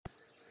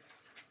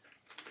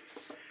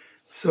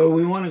So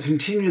we want to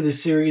continue the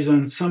series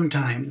on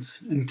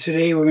sometimes, and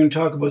today we're going to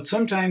talk about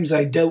sometimes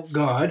I doubt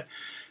God,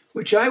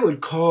 which I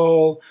would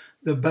call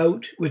the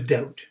bout with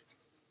doubt.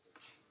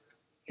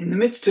 In the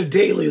midst of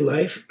daily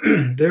life,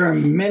 there are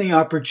many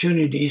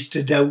opportunities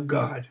to doubt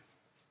God.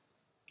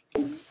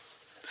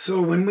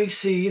 So when we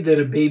see that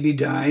a baby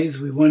dies,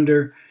 we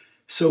wonder,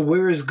 so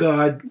where is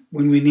God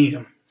when we need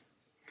him?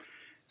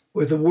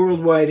 With a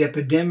worldwide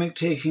epidemic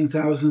taking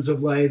thousands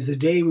of lives a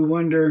day, we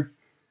wonder,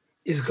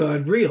 is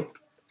God real?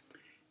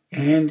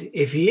 And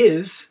if he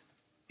is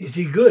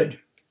he good?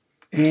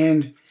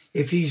 And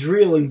if he's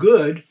real and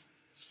good,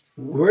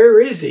 where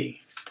is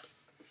he?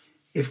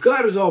 If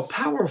God is all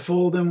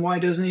powerful, then why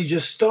doesn't he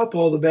just stop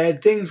all the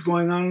bad things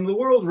going on in the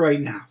world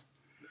right now?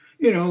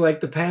 You know, like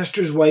the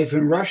pastor's wife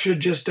in Russia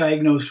just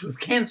diagnosed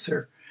with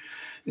cancer.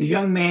 The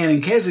young man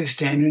in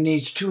Kazakhstan who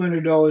needs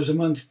 $200 a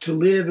month to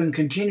live and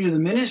continue the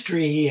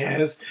ministry he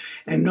has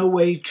and no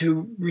way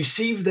to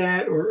receive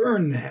that or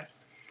earn that.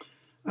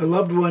 A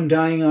loved one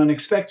dying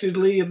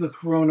unexpectedly of the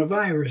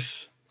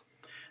coronavirus.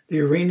 The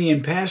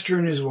Iranian pastor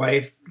and his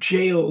wife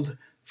jailed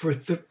for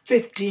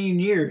 15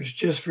 years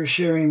just for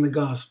sharing the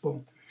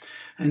gospel.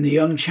 And the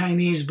young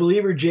Chinese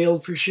believer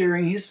jailed for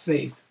sharing his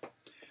faith.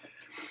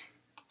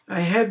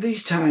 I have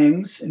these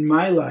times in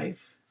my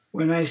life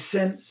when I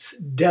sense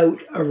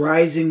doubt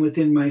arising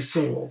within my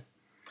soul.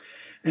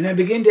 And I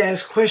begin to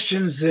ask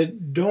questions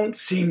that don't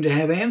seem to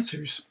have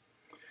answers.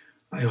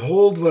 I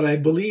hold what I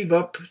believe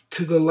up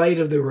to the light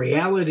of the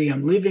reality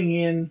I'm living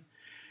in,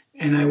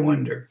 and I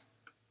wonder.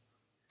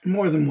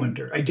 More than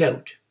wonder, I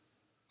doubt.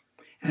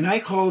 And I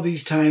call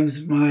these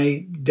times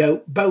my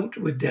bout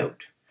with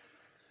doubt.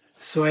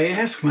 So I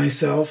ask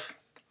myself,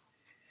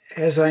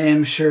 as I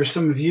am sure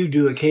some of you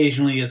do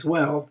occasionally as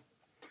well,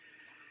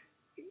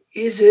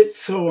 is it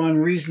so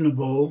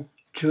unreasonable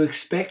to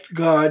expect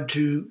God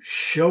to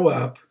show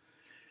up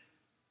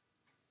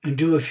and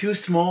do a few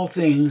small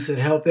things that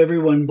help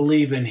everyone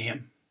believe in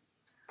him?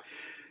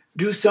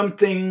 Do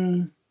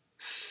something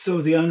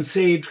so the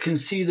unsaved can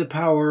see the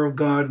power of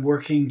God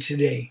working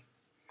today.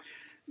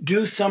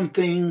 Do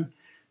something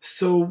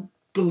so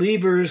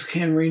believers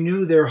can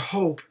renew their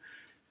hope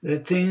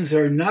that things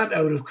are not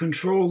out of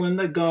control and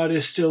that God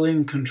is still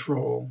in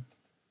control.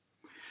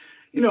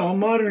 You know, a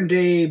modern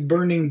day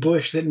burning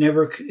bush that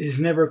is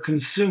never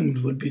consumed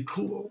would be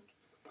cool.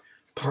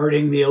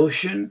 Parting the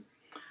ocean,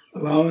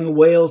 allowing a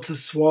whale to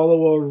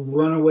swallow a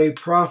runaway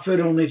prophet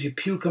only to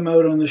puke him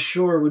out on the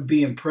shore would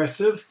be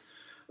impressive.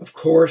 Of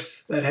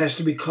course, that has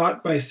to be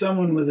caught by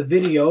someone with a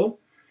video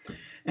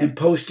and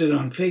posted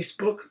on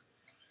Facebook.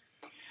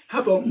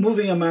 How about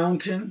moving a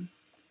mountain,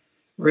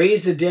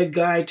 raise a dead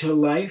guy to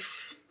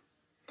life?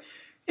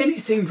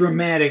 Anything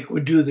dramatic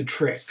would do the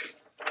trick.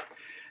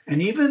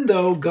 And even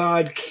though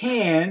God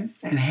can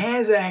and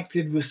has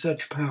acted with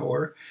such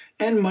power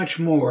and much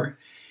more,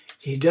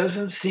 he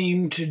doesn't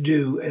seem to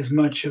do as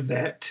much of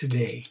that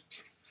today.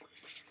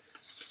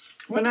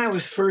 When I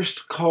was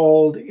first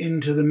called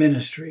into the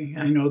ministry,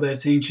 I know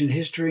that's ancient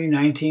history,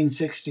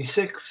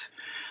 1966,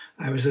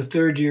 I was a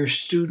third-year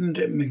student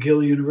at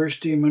McGill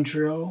University in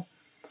Montreal.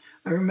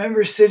 I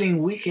remember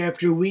sitting week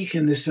after week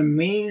in this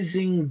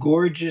amazing,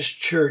 gorgeous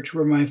church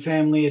where my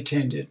family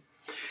attended.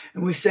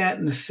 And we sat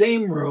in the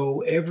same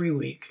row every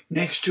week,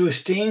 next to a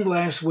stained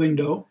glass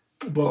window.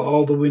 Well,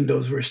 all the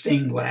windows were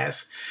stained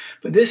glass,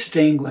 but this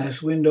stained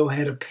glass window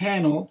had a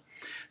panel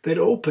that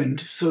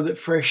opened so that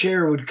fresh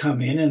air would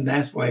come in, and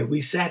that's why we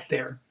sat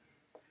there.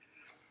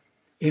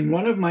 In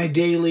one of my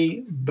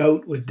daily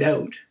bout with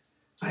doubt,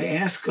 I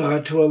asked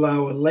God to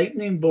allow a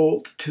lightning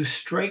bolt to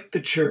strike the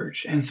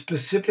church and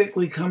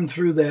specifically come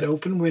through that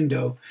open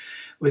window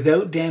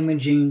without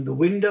damaging the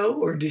window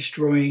or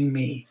destroying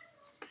me.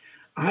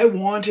 I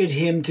wanted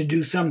him to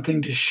do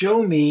something to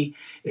show me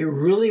it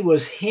really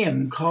was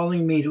him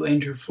calling me to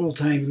enter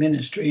full-time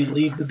ministry and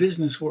leave the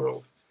business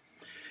world.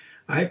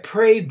 I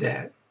prayed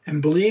that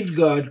and believed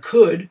God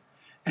could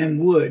and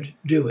would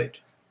do it.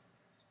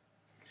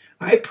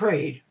 I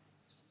prayed.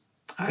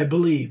 I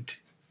believed.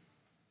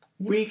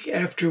 Week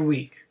after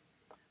week,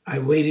 I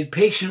waited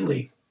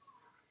patiently,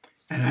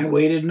 and I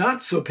waited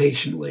not so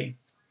patiently,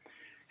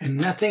 and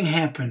nothing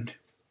happened.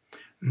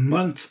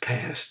 Months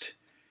passed,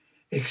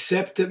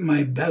 except that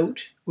my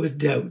bout with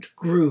doubt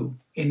grew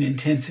in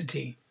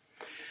intensity.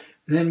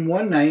 Then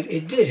one night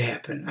it did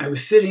happen. I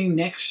was sitting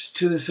next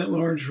to the St.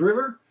 Lawrence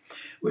River,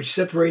 which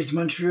separates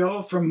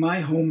Montreal from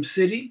my home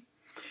city,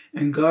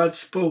 and God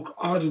spoke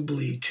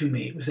audibly to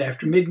me. It was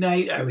after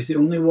midnight. I was the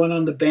only one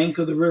on the bank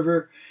of the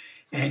river,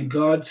 and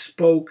God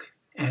spoke,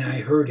 and I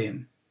heard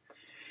him.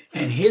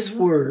 And his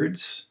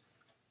words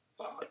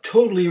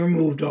totally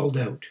removed all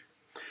doubt.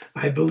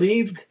 I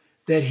believed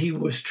that he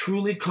was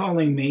truly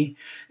calling me,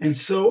 and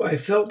so I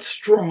felt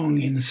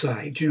strong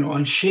inside,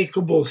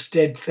 unshakable,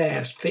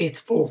 steadfast,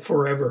 faithful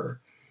forever.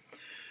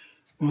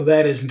 Well,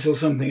 that is until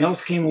something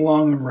else came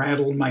along and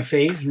rattled my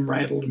faith and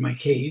rattled my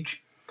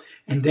cage.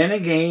 And then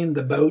again,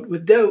 the bout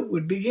with doubt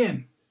would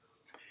begin.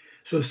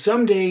 So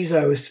some days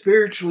I was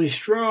spiritually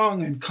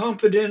strong and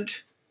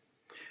confident.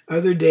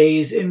 Other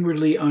days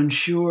inwardly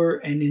unsure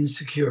and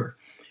insecure.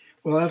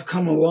 Well, I've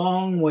come a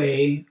long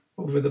way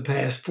over the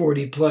past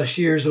 40 plus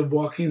years of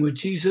walking with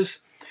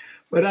Jesus,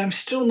 but I'm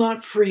still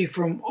not free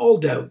from all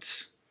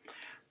doubts.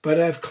 But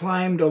I've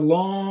climbed a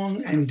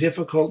long and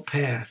difficult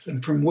path,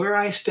 and from where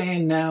I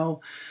stand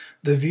now,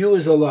 the view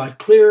is a lot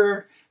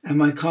clearer, and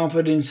my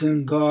confidence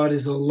in God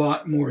is a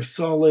lot more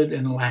solid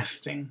and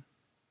lasting.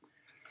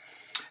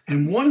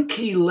 And one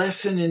key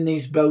lesson in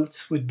these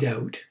bouts with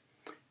doubt,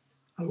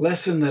 a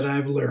lesson that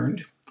I've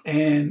learned,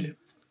 and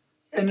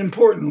an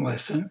important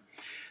lesson,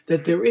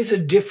 that there is a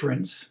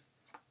difference,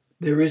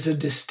 there is a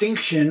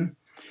distinction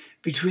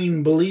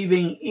between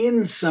believing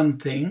in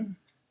something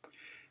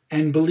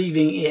and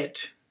believing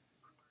it.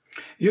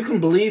 You can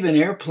believe in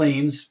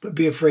airplanes, but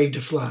be afraid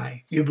to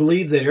fly. You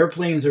believe that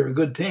airplanes are a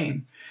good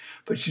thing,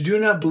 but you do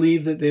not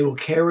believe that they will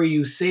carry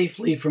you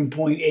safely from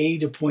point A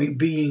to point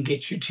B and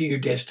get you to your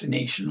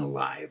destination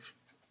alive.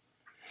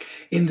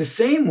 In the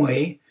same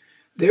way,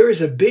 there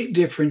is a big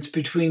difference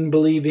between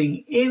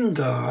believing in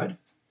God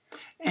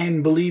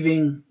and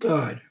believing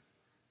God.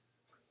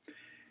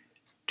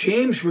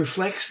 James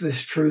reflects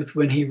this truth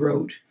when he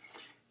wrote,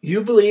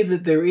 "You believe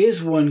that there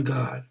is one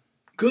God.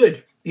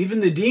 Good.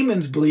 Even the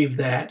demons believe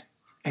that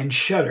and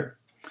shudder."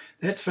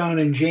 That's found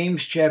in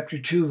James chapter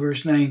 2,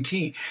 verse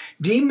 19.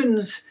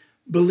 Demons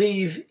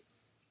believe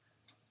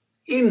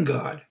in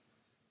God.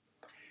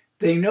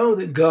 They know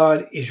that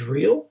God is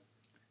real,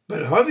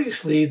 but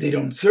obviously they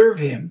don't serve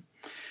him.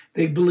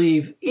 They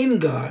believe in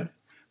God,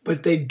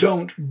 but they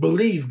don't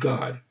believe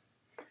God.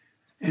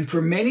 And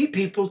for many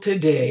people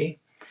today,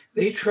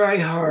 they try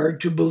hard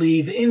to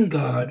believe in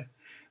God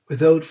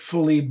without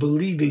fully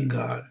believing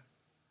God.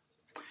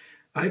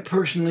 I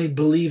personally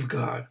believe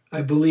God.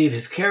 I believe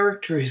his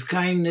character, his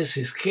kindness,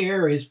 his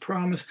care, his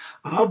promise.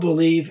 I'll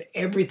believe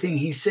everything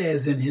he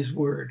says in his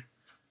word.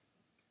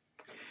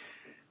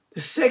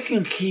 The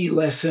second key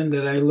lesson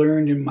that I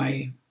learned in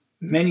my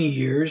many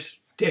years,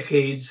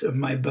 decades of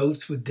my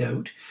bouts with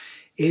doubt,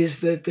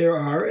 is that there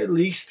are at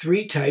least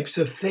 3 types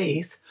of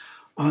faith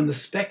on the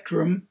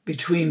spectrum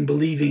between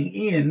believing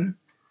in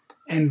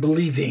and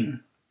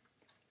believing.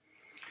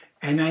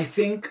 And I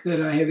think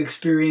that I have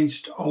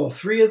experienced all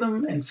 3 of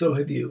them, and so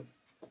have you.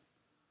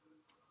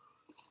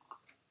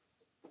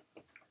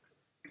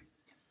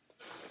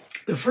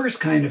 The first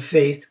kind of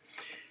faith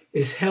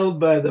is held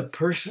by the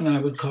person I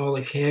would call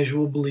a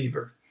casual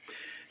believer.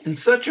 And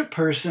such a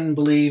person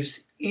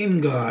believes in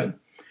God,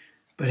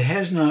 but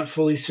has not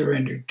fully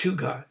surrendered to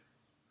God.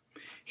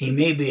 He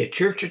may be a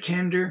church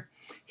attender.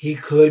 He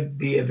could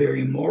be a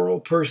very moral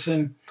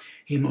person.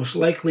 He most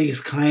likely is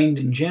kind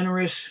and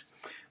generous.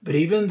 But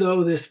even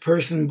though this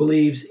person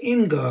believes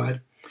in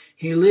God,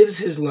 he lives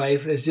his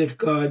life as if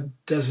God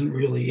doesn't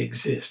really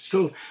exist.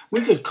 So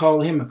we could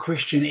call him a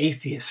Christian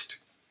atheist.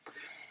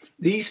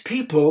 These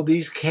people,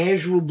 these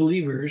casual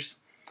believers,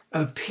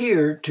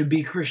 appear to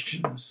be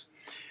Christians.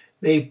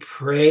 They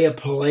pray a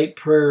polite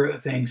prayer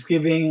at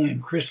Thanksgiving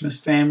and Christmas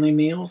family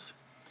meals.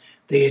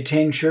 They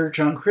attend church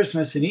on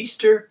Christmas and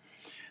Easter.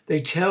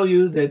 They tell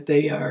you that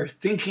they are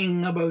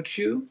thinking about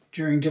you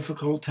during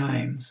difficult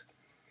times.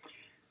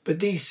 But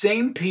these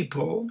same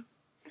people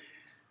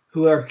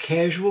who are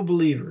casual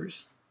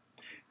believers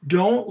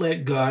don't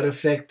let God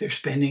affect their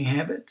spending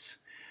habits,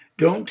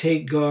 don't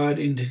take God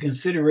into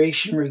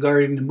consideration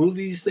regarding the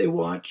movies they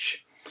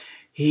watch.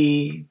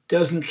 He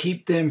doesn't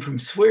keep them from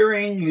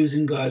swearing,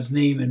 using God's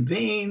name in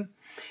vain.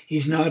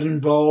 He's not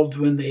involved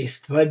when they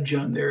fudge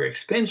on their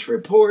expense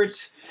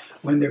reports,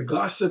 when they're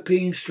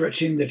gossiping,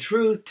 stretching the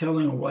truth,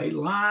 telling a white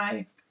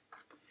lie.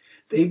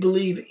 They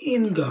believe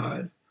in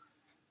God,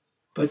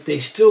 but they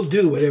still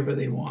do whatever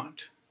they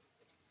want.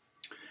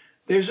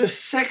 There's a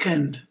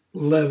second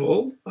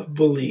level of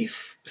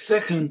belief, a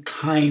second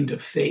kind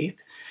of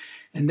faith,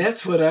 and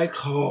that's what I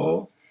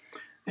call,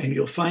 and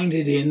you'll find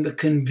it in the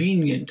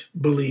convenient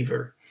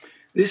believer.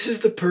 This is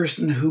the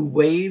person who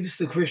waves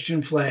the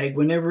Christian flag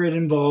whenever it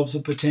involves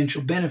a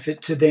potential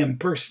benefit to them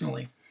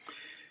personally.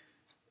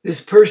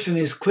 This person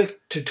is quick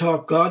to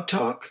talk God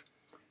talk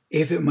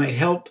if it might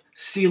help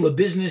seal a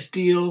business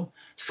deal,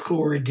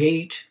 score a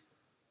date.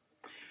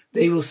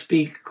 They will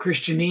speak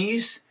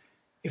Christianese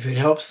if it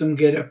helps them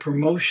get a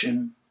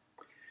promotion.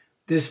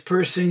 This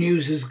person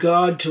uses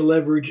God to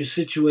leverage a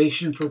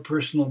situation for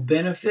personal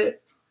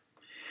benefit.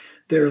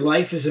 Their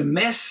life is a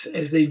mess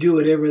as they do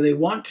whatever they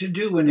want to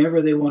do whenever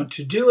they want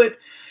to do it.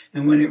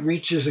 And when it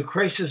reaches a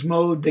crisis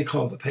mode, they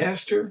call the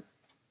pastor.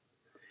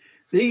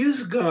 They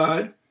use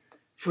God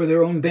for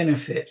their own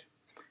benefit,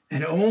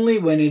 and only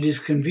when it is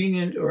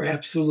convenient or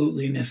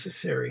absolutely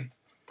necessary,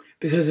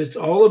 because it's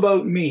all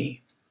about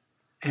me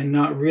and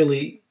not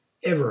really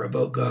ever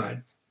about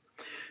God.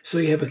 So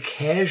you have a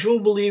casual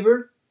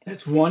believer,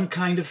 that's one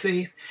kind of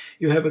faith.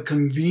 You have a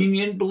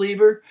convenient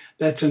believer,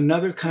 that's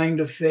another kind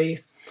of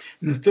faith.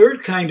 And the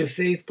third kind of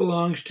faith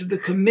belongs to the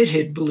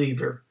committed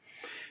believer.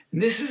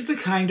 And this is the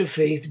kind of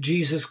faith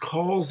Jesus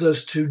calls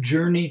us to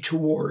journey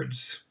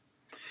towards.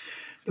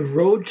 The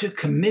road to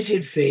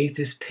committed faith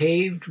is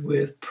paved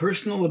with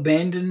personal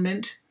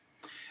abandonment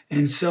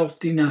and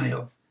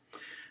self-denial.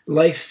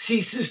 life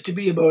ceases to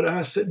be about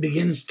us. It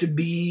begins to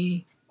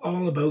be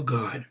all about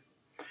God.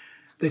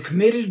 The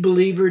committed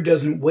believer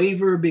doesn't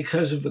waver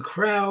because of the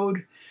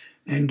crowd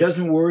and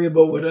doesn't worry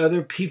about what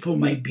other people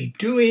might be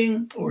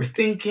doing or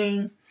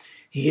thinking.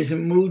 He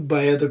isn't moved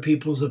by other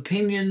people's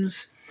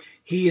opinions.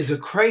 He is a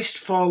Christ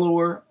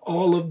follower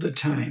all of the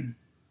time.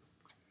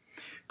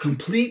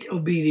 Complete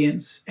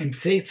obedience and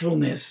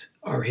faithfulness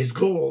are his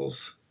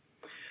goals.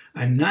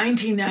 A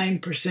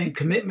 99%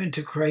 commitment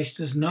to Christ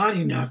is not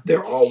enough.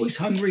 They're always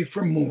hungry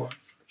for more.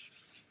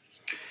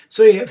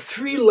 So you have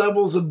 3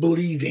 levels of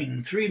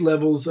believing, 3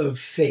 levels of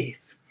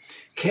faith.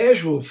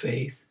 Casual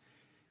faith,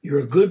 you're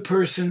a good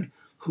person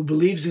who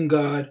believes in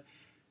God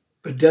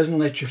but doesn't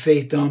let your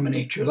faith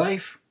dominate your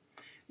life.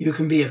 You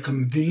can be a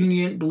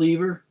convenient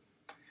believer,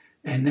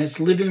 and that's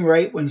living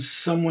right when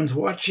someone's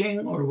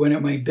watching or when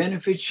it might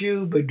benefit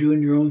you, but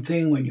doing your own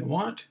thing when you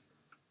want.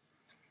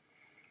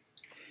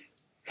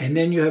 And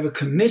then you have a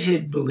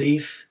committed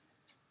belief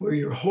where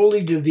you're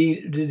wholly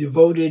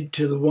devoted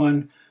to the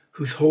one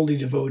who's wholly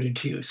devoted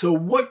to you. So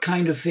what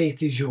kind of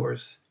faith is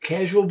yours?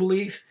 Casual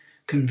belief,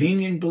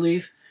 convenient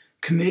belief,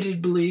 committed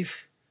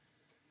belief?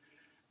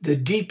 The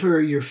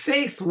deeper your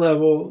faith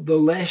level, the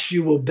less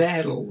you will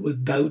battle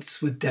with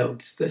bouts with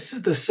doubts. This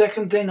is the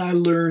second thing I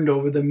learned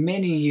over the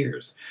many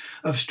years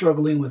of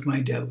struggling with my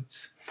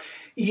doubts.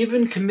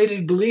 Even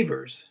committed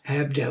believers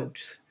have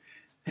doubts,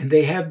 and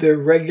they have their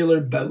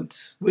regular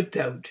bouts with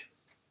doubt.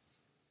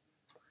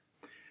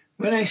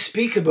 When I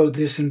speak about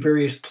this in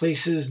various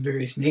places,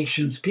 various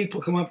nations,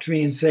 people come up to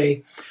me and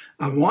say,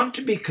 I want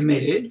to be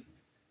committed,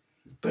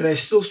 but I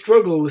still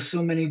struggle with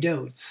so many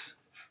doubts.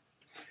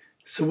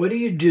 So what do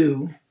you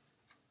do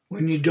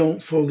when you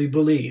don't fully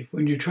believe?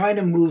 When you're trying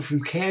to move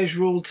from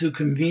casual to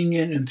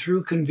convenient and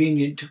through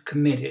convenient to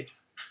committed?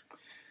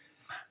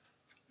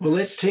 Well,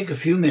 let's take a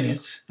few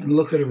minutes and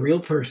look at a real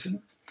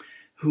person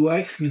who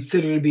I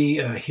consider to be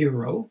a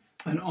hero,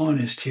 an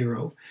honest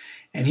hero,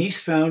 and he's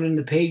found in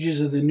the pages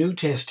of the New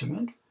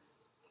Testament.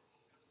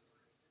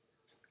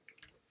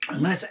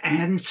 And let's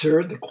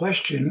answer the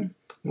question,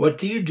 what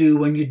do you do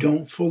when you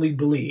don't fully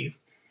believe,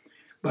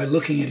 by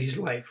looking at his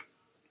life.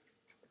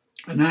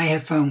 And I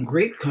have found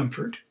great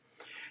comfort,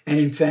 and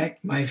in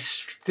fact, my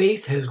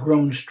faith has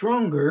grown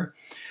stronger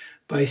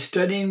by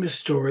studying the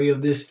story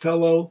of this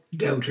fellow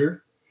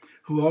doubter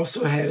who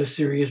also had a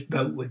serious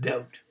bout with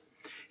doubt.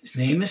 His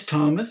name is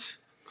Thomas.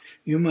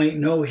 You might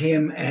know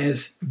him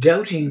as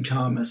Doubting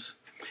Thomas.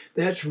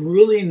 That's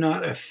really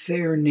not a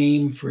fair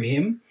name for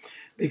him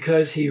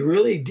because he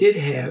really did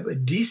have a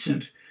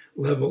decent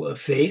level of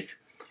faith.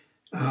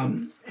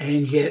 And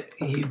yet,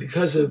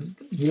 because of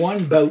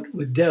one bout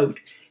with doubt,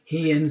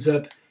 he ends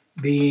up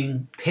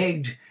being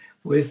pegged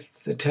with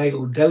the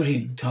title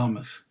Doubting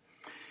Thomas.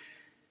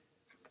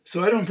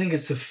 So I don't think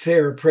it's a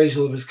fair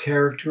appraisal of his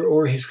character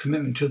or his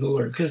commitment to the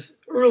Lord, because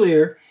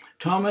earlier,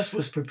 Thomas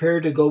was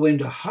prepared to go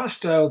into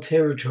hostile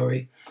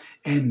territory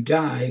and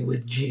die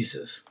with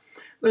Jesus.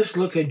 Let's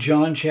look at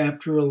John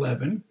chapter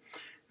 11,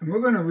 and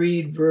we're going to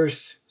read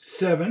verse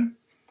 7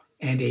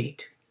 and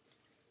 8.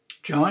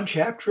 John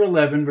chapter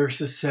 11,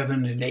 verses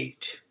 7 and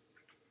 8.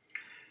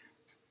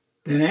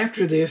 Then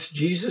after this,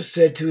 Jesus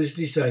said to his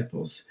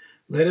disciples,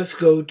 "Let us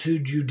go to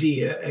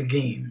Judea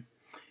again."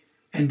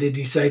 And the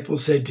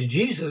disciples said to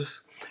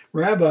Jesus,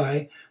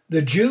 "Rabbi,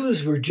 the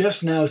Jews were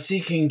just now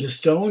seeking to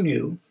stone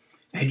you,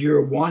 and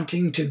you're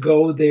wanting to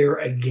go there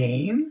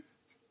again?"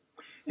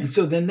 And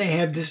so then they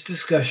have this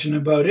discussion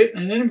about it.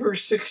 And then in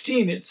verse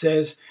 16 it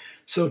says,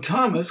 "So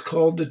Thomas,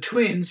 called the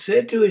twin,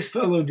 said to his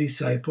fellow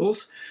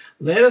disciples,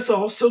 'Let us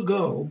also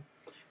go,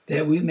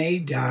 that we may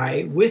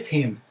die with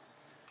him.'"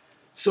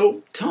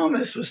 So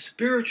Thomas was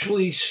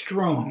spiritually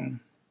strong.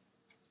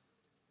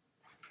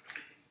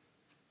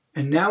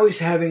 And now he's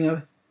having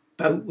a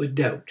bout with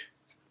doubt.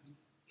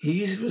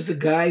 He was a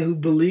guy who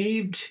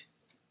believed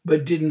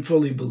but didn't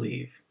fully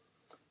believe.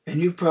 And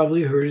you've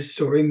probably heard his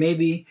story,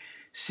 maybe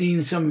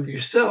seen some of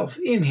yourself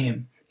in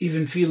him,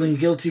 even feeling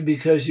guilty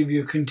because of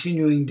your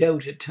continuing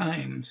doubt at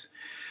times.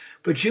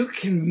 But you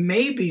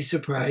may be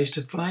surprised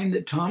to find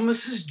that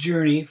Thomas's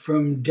journey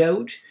from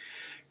doubt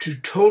to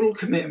total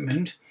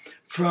commitment,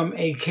 from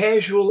a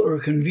casual or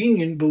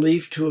convenient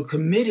belief to a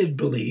committed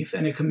belief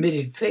and a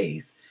committed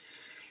faith,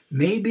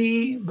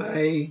 maybe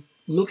by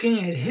looking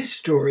at his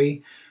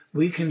story,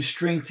 we can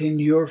strengthen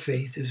your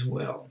faith as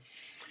well.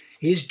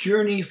 His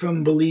journey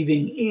from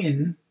believing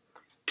in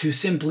to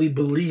simply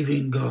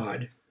believing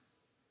God.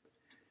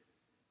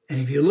 And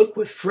if you look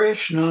with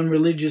fresh,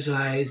 non-religious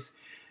eyes,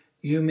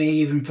 you may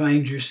even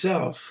find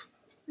yourself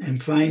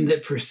and find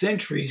that for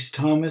centuries,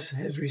 Thomas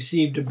has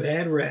received a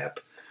bad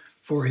rap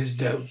for his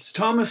doubts.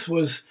 Thomas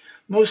was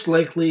most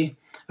likely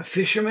a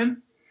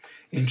fisherman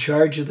in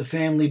charge of the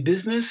family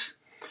business.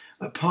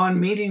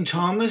 Upon meeting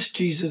Thomas,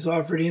 Jesus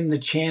offered him the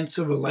chance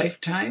of a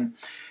lifetime.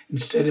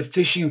 Instead of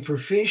fishing for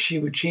fish, he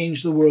would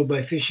change the world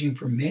by fishing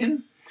for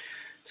men.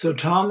 So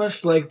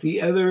Thomas, like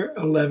the other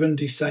 11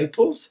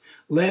 disciples,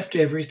 left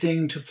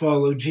everything to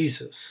follow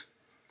Jesus.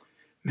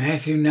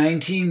 Matthew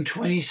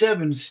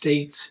 19:27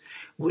 states,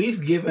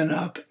 "We've given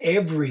up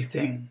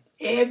everything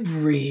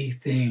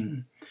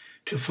everything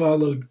to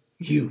follow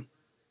you.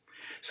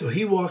 So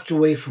he walked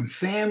away from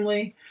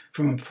family,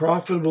 from a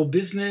profitable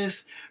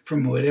business,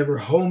 from whatever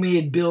home he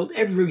had built,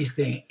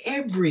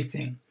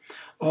 everything,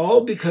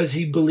 all because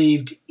he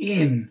believed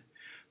in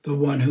the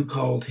one who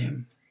called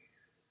him.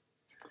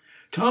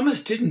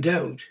 Thomas didn't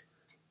doubt,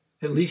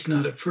 at least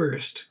not at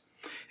first.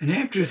 And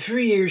after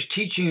 3 years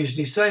teaching his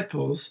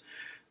disciples,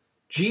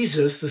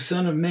 Jesus, the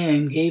Son of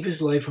Man, gave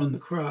his life on the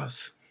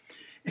cross.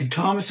 And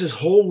Thomas's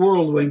whole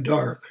world went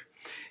dark.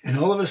 And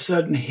all of a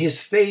sudden,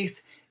 his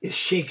faith is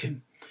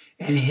shaken.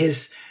 And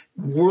his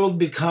world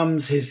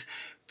becomes, his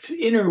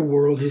inner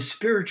world, his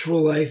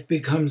spiritual life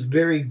becomes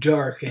very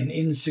dark and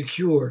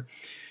insecure.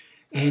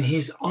 And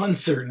he's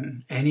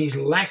uncertain and he's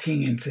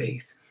lacking in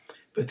faith.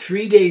 But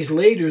 3 days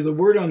later, the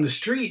word on the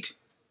street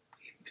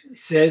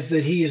says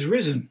that he is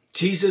risen.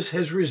 Jesus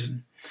has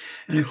risen.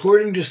 And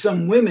according to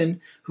some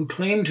women who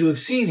claim to have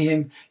seen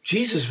him,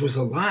 Jesus was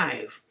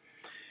alive.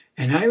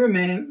 And I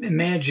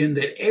imagine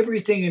that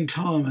everything in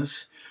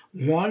Thomas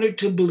wanted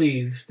to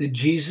believe that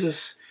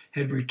Jesus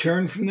had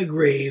returned from the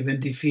grave and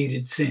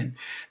defeated sin,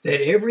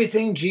 that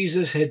everything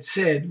Jesus had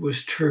said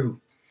was true.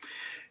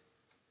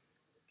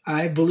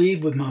 I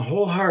believe with my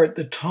whole heart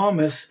that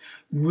Thomas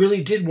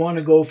really did want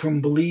to go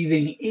from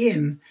believing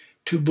in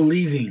to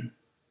believing.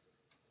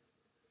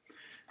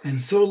 And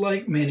so,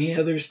 like many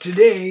others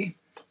today,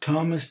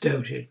 Thomas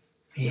doubted.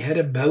 He had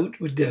a bout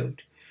with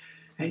doubt.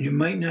 And you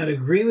might not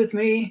agree with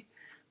me,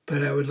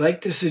 but I would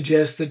like to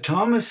suggest that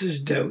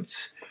Thomas's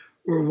doubts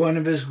were one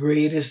of his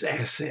greatest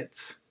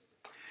assets.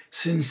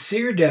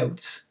 Sincere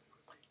doubts,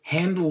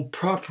 handled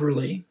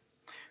properly,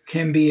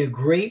 can be a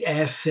great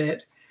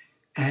asset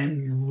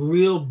and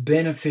real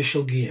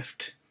beneficial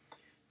gift.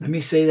 Let me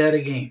say that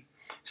again.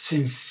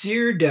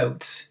 Sincere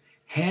doubts,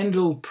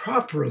 handled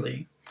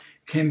properly,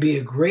 can be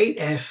a great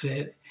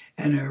asset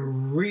and a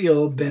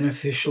real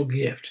beneficial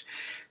gift.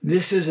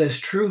 This is as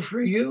true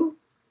for you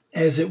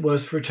as it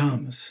was for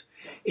Thomas.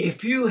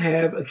 If you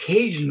have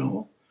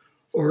occasional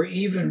or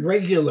even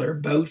regular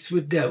bouts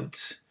with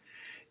doubts,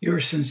 your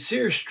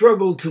sincere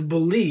struggle to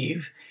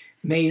believe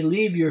may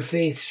leave your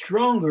faith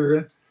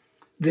stronger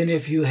than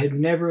if you had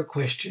never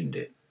questioned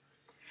it.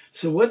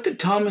 So what did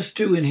Thomas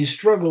do in his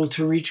struggle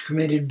to reach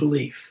committed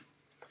belief,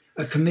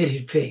 a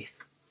committed faith?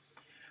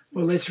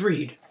 Well, let's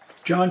read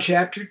John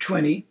chapter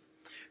 20.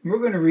 We're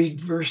going to read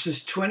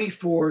verses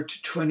 24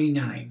 to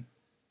 29.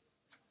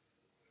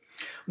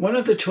 One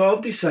of the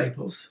 12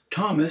 disciples,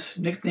 Thomas,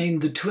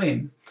 nicknamed the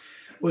twin,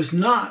 was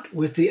not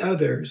with the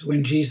others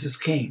when Jesus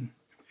came.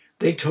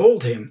 They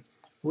told him,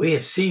 "We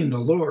have seen the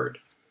Lord."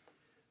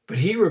 But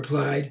he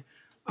replied,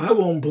 "I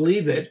won't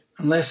believe it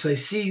unless I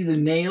see the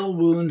nail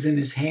wounds in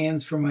his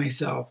hands for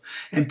myself,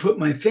 and put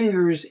my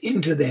fingers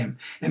into them,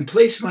 and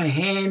place my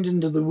hand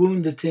into the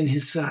wound that's in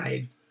his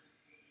side."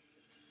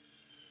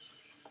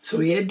 So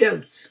he had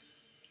doubts,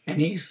 and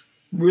he's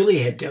really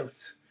had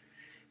doubts.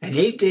 And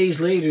 8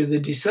 days later, the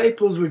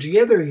disciples were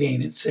together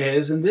again, it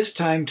says, and this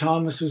time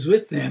Thomas was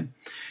with them.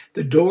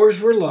 The doors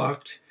were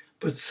locked,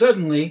 but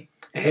suddenly,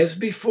 as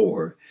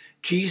before,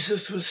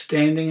 Jesus was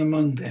standing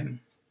among them.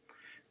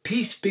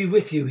 "Peace be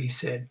with you," he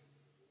said.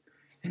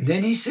 And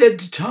then he said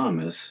to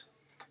Thomas,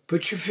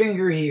 "Put your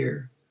finger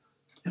here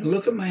and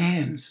look at my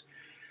hands.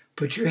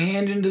 Put your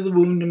hand into the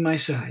wound in my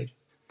side.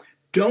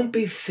 Don't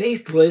be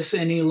faithless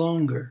any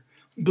longer.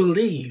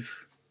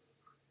 Believe."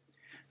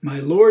 "My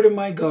Lord and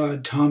my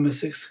God,"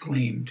 Thomas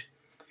exclaimed.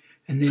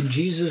 And then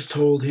Jesus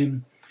told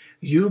him,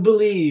 "You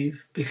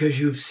believe because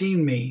you have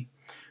seen me.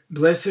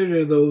 Blessed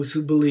are those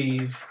who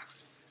believe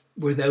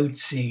without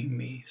seeing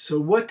me." So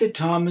what did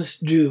Thomas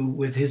do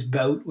with his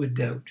bout with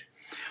doubt?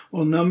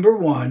 Well, number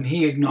one,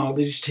 he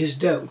acknowledged his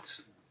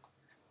doubts.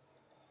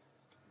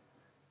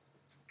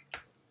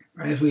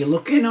 As we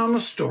look in on the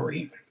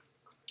story,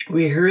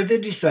 we hear the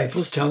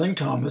disciples telling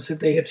Thomas that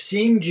they have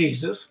seen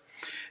Jesus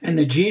and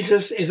that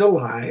Jesus is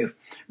alive,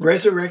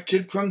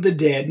 resurrected from the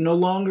dead, no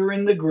longer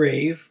in the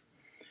grave.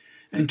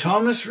 And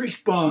Thomas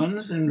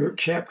responds in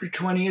chapter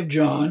 20 of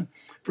John,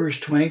 verse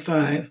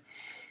 25,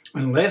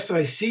 "Unless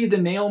I see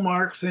the nail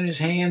marks in his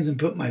hands and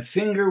put my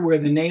finger where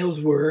the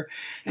nails were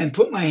and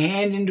put my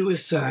hand into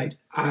his side,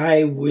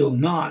 I will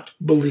not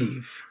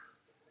believe."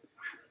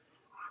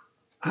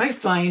 I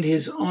find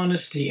his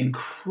honesty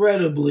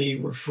incredibly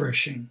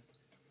refreshing.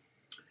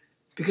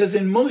 Because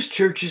in most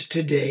churches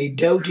today,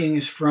 doubting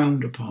is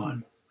frowned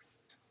upon.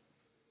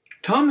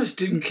 Thomas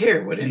didn't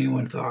care what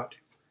anyone thought.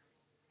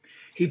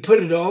 He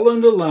put it all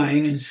on the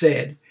line and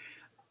said,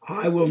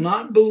 "I will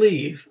not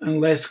believe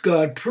unless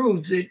God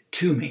proves it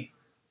to me."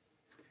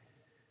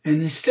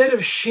 And instead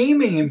of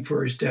shaming him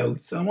for his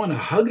doubts, I want to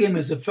hug him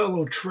as a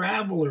fellow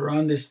traveler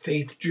on this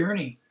faith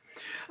journey.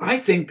 I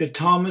think that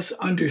Thomas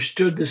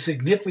understood the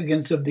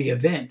significance of the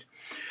event.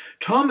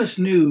 Thomas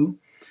knew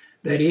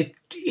that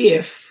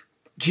if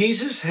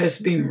Jesus has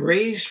been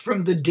raised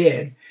from the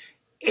dead,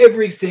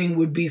 everything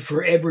would be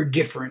forever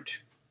different.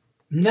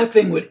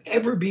 Nothing would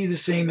ever be the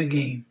same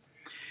again.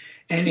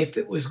 And if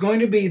it was going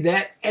to be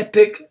that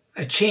epic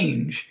a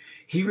change,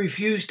 He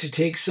refused to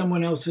take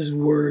someone else's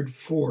word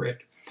for it.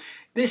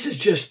 This is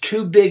just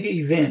too big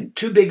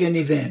an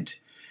event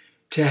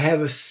to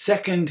have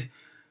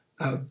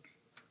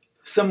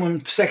someone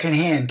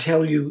secondhand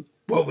tell you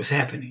what was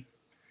happening.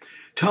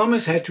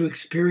 Thomas had to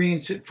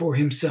experience it for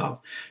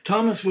himself.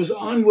 Thomas was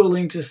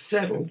unwilling to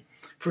settle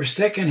for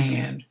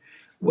secondhand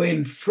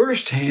when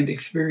firsthand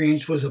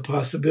experience was a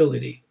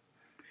possibility.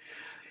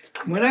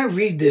 When I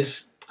read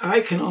this,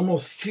 I can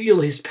almost feel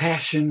his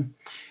passion.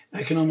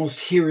 I can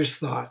almost hear his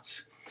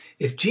thoughts.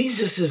 If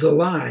Jesus is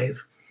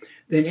alive,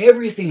 then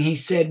everything he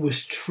said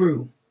was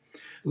true.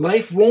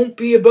 Life won't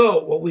be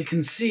about what we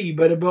can see,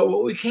 but about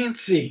what we can't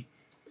see.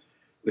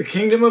 The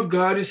kingdom of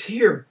God is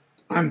here.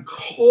 I'm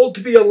called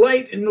to be a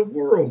light in the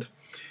world.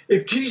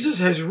 If Jesus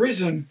has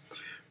risen,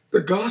 the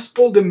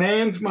gospel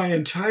demands my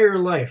entire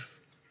life.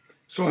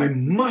 So I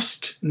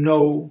must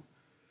know,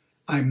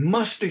 I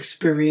must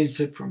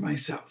experience it for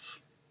myself.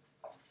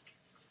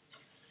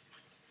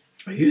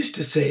 I used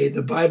to say,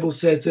 the Bible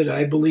says it,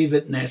 I believe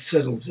it, and that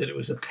settles it. It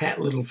was a pat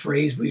little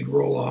phrase we'd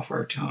roll off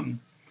our tongue.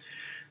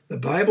 The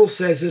Bible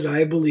says it,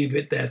 I believe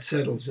it, that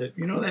settles it.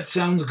 You know, that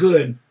sounds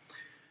good,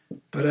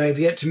 but I've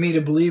yet to meet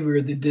a believer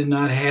that did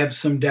not have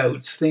some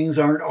doubts. Things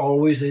aren't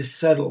always as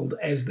settled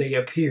as they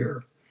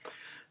appear.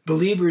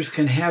 Believers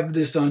can have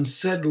this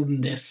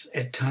unsettledness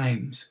at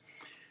times.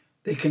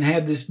 They can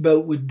have this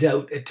bout with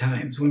doubt at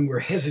times when we're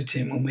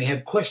hesitant, when we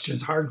have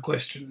questions, hard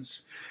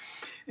questions,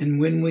 and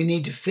when we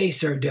need to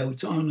face our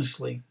doubts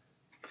honestly.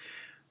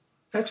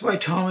 That's why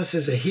Thomas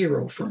is a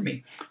hero for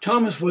me.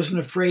 Thomas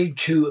wasn't afraid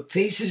to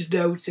face his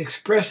doubts,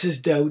 express his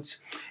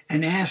doubts,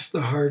 and ask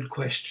the hard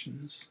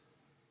questions.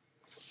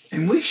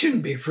 And we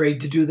shouldn't be afraid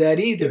to do that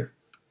either.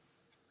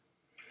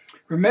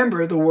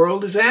 Remember, the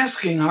world is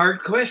asking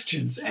hard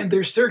questions, and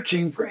they're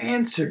searching for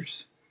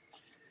answers.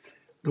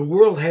 The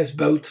world has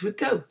bouts with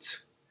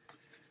doubts.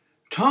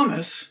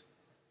 Thomas,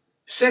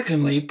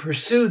 secondly,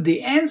 pursued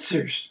the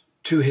answers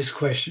to his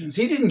questions.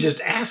 He didn't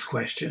just ask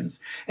questions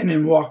and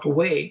then walk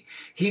away.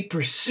 He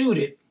pursued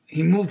it.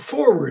 He moved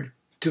forward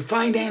to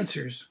find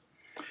answers.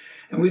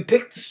 And we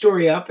picked the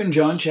story up in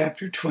John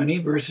chapter 20,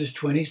 verses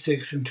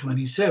 26 and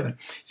 27.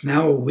 It's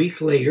now a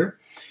week later.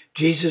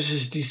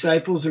 Jesus'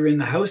 disciples are in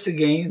the house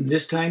again, and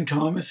this time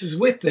Thomas is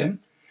with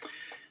them.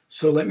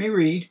 So let me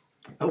read.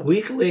 A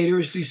week later,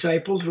 his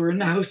disciples were in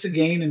the house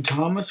again, and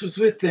Thomas was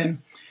with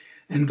them.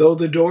 And though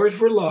the doors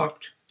were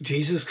locked,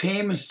 Jesus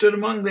came and stood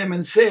among them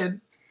and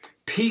said,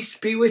 "Peace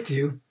be with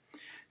you."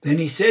 Then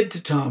he said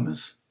to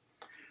Thomas,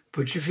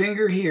 "Put your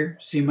finger here,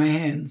 see my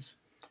hands.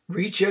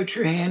 Reach out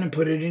your hand and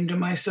put it into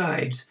my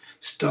sides.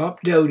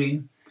 Stop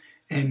doubting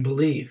and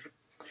believe."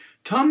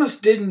 Thomas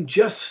didn't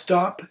just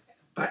stop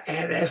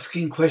at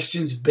asking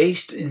questions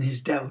based in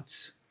his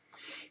doubts.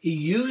 He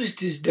used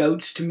his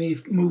doubts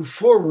to move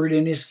forward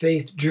in his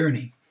faith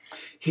journey.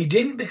 He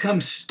didn't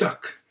become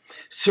stuck,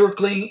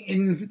 circling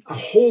in a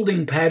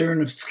holding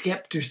pattern of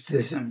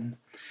skepticism.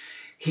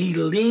 He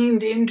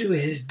leaned into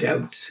his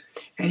doubts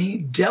and he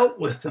dealt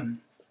with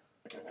them.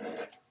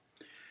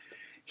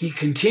 He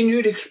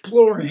continued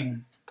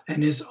exploring,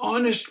 and his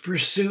honest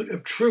pursuit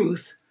of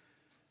truth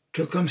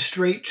took him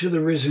straight to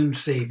the risen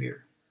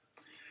Savior.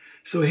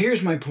 So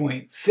here's my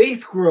point.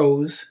 Faith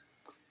grows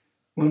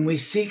when we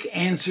seek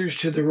answers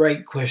to the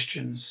right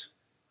questions.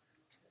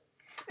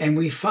 And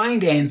we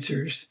find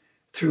answers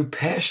through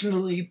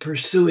passionately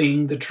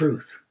pursuing the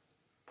truth.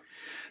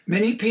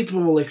 Many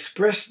people will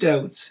express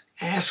doubts,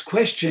 ask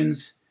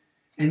questions,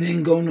 and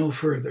then go no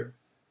further.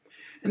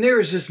 And there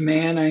is this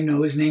man I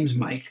know, his name's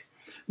Mike.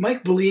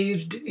 Mike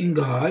believed in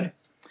God,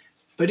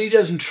 but he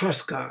doesn't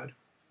trust God.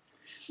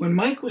 When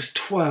Mike was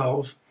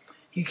 12,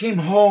 he came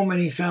home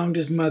and he found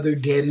his mother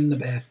dead in the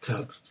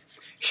bathtub.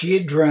 She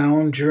had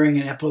drowned during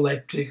an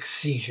epileptic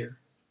seizure.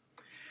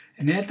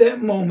 And at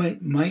that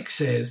moment, Mike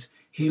says,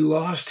 he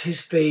lost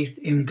his faith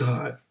in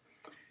God.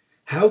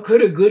 How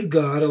could a good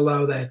God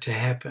allow that to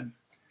happen?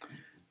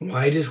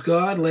 Why does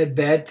God let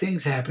bad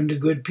things happen to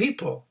good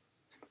people?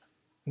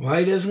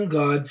 Why doesn't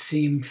God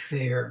seem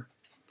fair?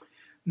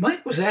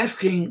 Mike was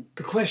asking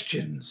the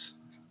questions,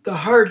 the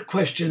hard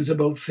questions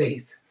about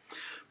faith.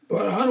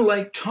 But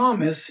unlike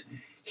Thomas,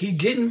 he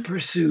didn't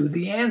pursue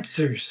the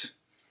answers.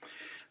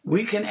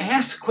 We can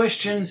ask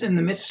questions in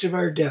the midst of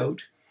our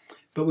doubt,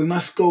 but we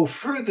must go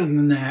further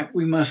than that.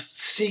 We must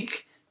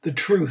seek the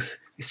truth,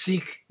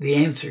 seek the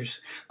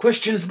answers.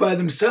 Questions by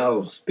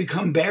themselves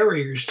become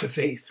barriers to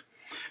faith,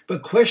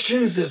 but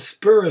questions that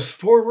spur us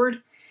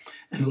forward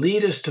and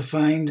lead us to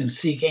find and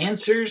seek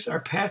answers are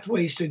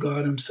pathways to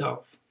God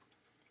himself.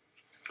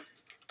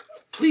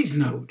 Please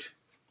note,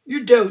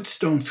 your doubts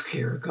don't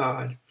scare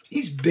God.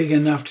 He's big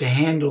enough to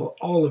handle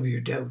all of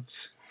your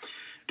doubts.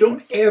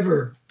 Don't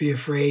ever be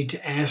afraid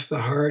to ask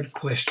the hard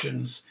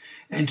questions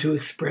and to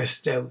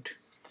express doubt.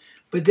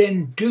 But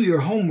then do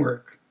your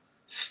homework.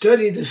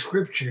 Study the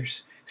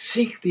scriptures.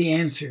 Seek the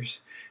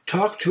answers.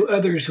 Talk to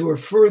others who are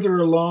further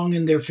along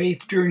in their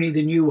faith journey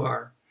than you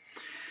are.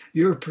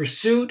 Your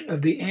pursuit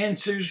of the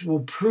answers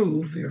will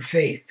prove your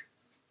faith.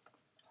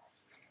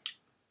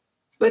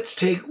 Let's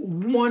take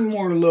one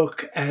more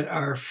look at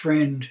our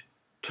friend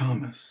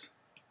Thomas.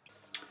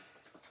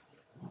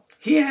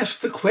 He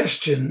asked the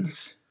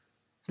questions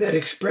that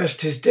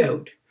expressed his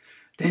doubt.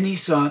 Then he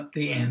sought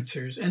the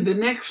answers. And the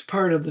next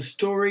part of the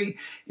story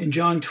in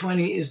John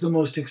 20 is the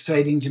most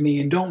exciting to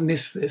me, and don't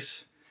miss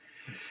this.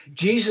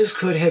 Jesus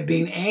could have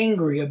been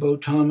angry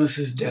about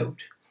Thomas's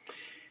doubt.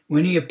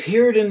 When he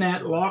appeared in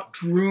that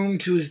locked room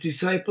to his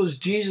disciples,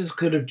 Jesus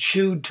could have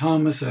chewed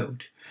Thomas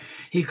out.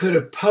 He could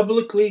have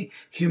publicly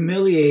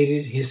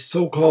humiliated his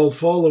so-called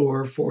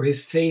follower for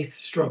his faith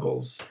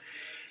struggles.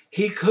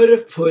 He could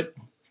have put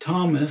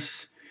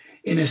Thomas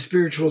in a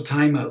spiritual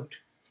timeout.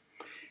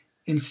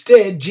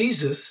 Instead,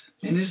 Jesus,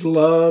 in his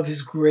love,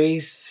 his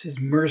grace, his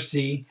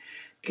mercy,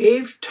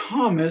 gave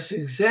Thomas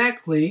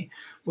exactly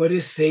what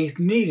his faith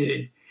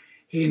needed.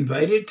 He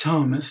invited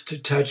Thomas to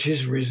touch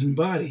his risen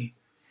body.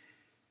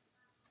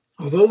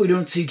 Although we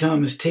don't see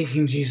Thomas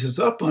taking Jesus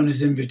up on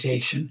his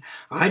invitation,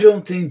 I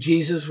don't think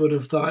Jesus would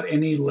have thought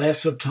any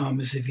less of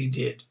Thomas if he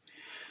did.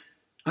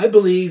 I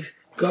believe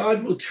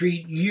God will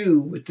treat you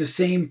with the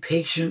same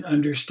patient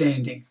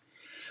understanding.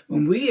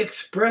 When we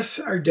express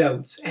our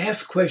doubts,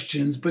 ask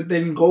questions, but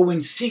then go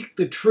and seek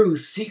the truth,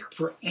 seek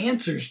for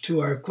answers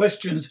to our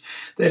questions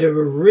that have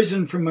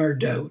arisen from our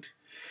doubt,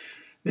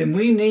 then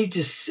we need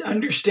to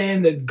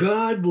understand that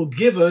God will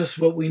give us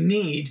what we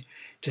need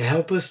to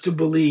help us to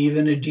believe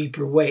in a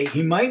deeper way.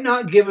 He might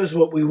not give us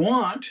what we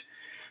want,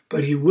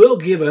 but he will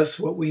give us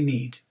what we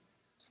need.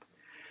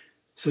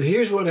 So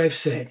here's what I've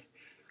said.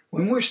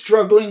 When we're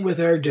struggling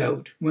with our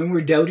doubt, when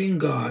we're doubting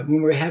God,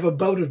 when we have a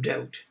bout of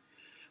doubt,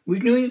 we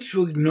need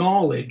to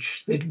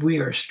acknowledge that we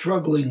are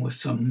struggling with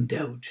some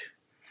doubt.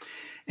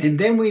 And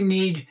then we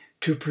need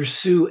to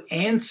pursue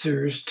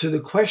answers to the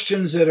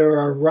questions that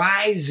are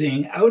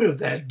arising out of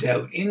that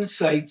doubt,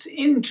 insights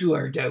into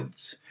our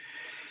doubts.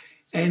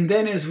 And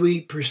then as we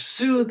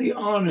pursue the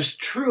honest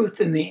truth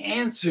and the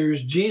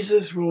answers,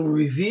 Jesus will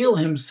reveal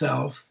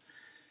himself,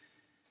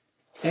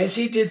 as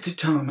he did to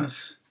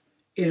Thomas,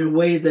 in a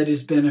way that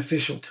is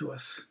beneficial to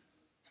us.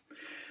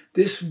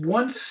 This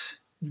once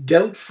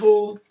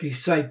doubtful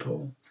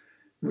disciple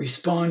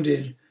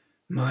responded,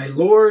 "My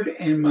Lord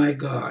and my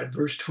God,"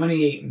 verse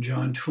 28 in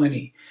John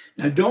 20.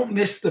 Now don't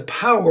miss the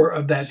power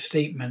of that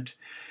statement.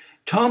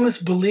 Thomas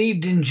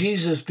believed in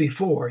Jesus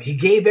before. He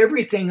gave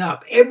everything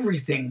up,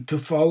 everything to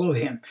follow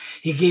him.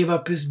 He gave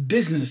up his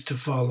business to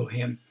follow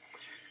him.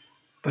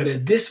 But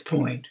at this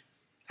point,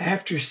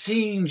 after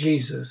seeing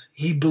Jesus,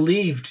 he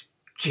believed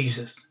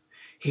Jesus.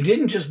 He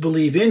didn't just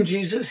believe in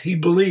Jesus, he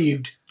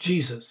believed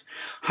Jesus.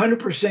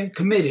 100%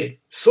 committed,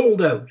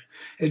 sold out,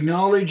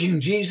 acknowledging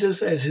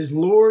Jesus as his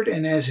Lord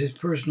and as his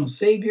personal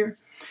Savior.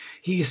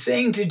 He is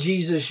saying to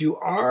Jesus, "You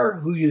are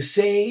who you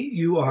say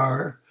you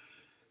are.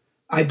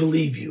 I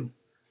believe you."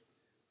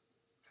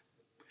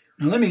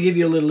 Now let me give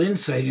you a little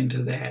insight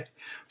into that.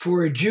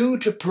 For a Jew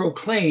to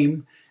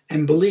proclaim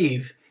and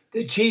believe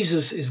that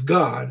Jesus is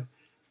God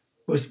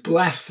was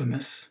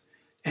blasphemous,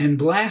 and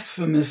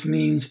blasphemous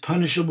means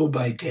punishable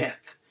by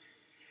death.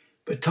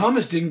 But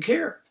Thomas didn't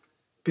care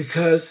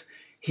because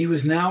he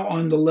was now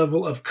on the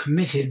level of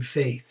committed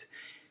faith.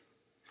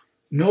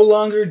 No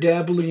longer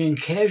dabbling in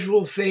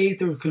casual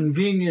faith or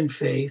convenient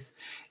faith.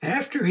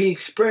 After he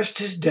expressed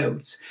his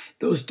doubts,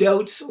 those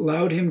doubts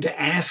allowed him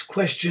to ask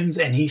questions,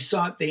 and he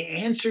sought the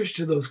answers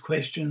to those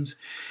questions.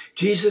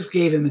 Jesus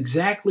gave him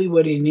exactly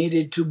what he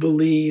needed to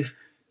believe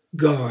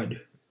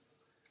God.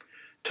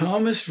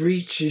 Thomas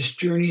reached his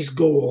journey's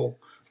goal,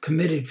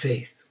 committed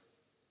faith.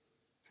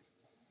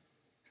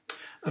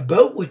 A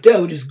bout with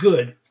doubt is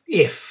good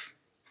if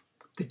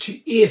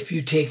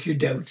you take your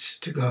doubts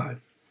to God.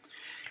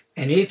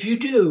 And if you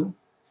do,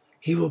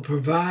 he will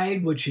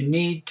provide what you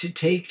need to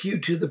take you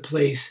to the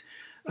place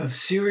of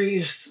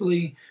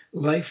seriously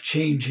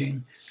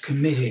life-changing,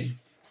 committed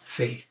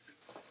faith.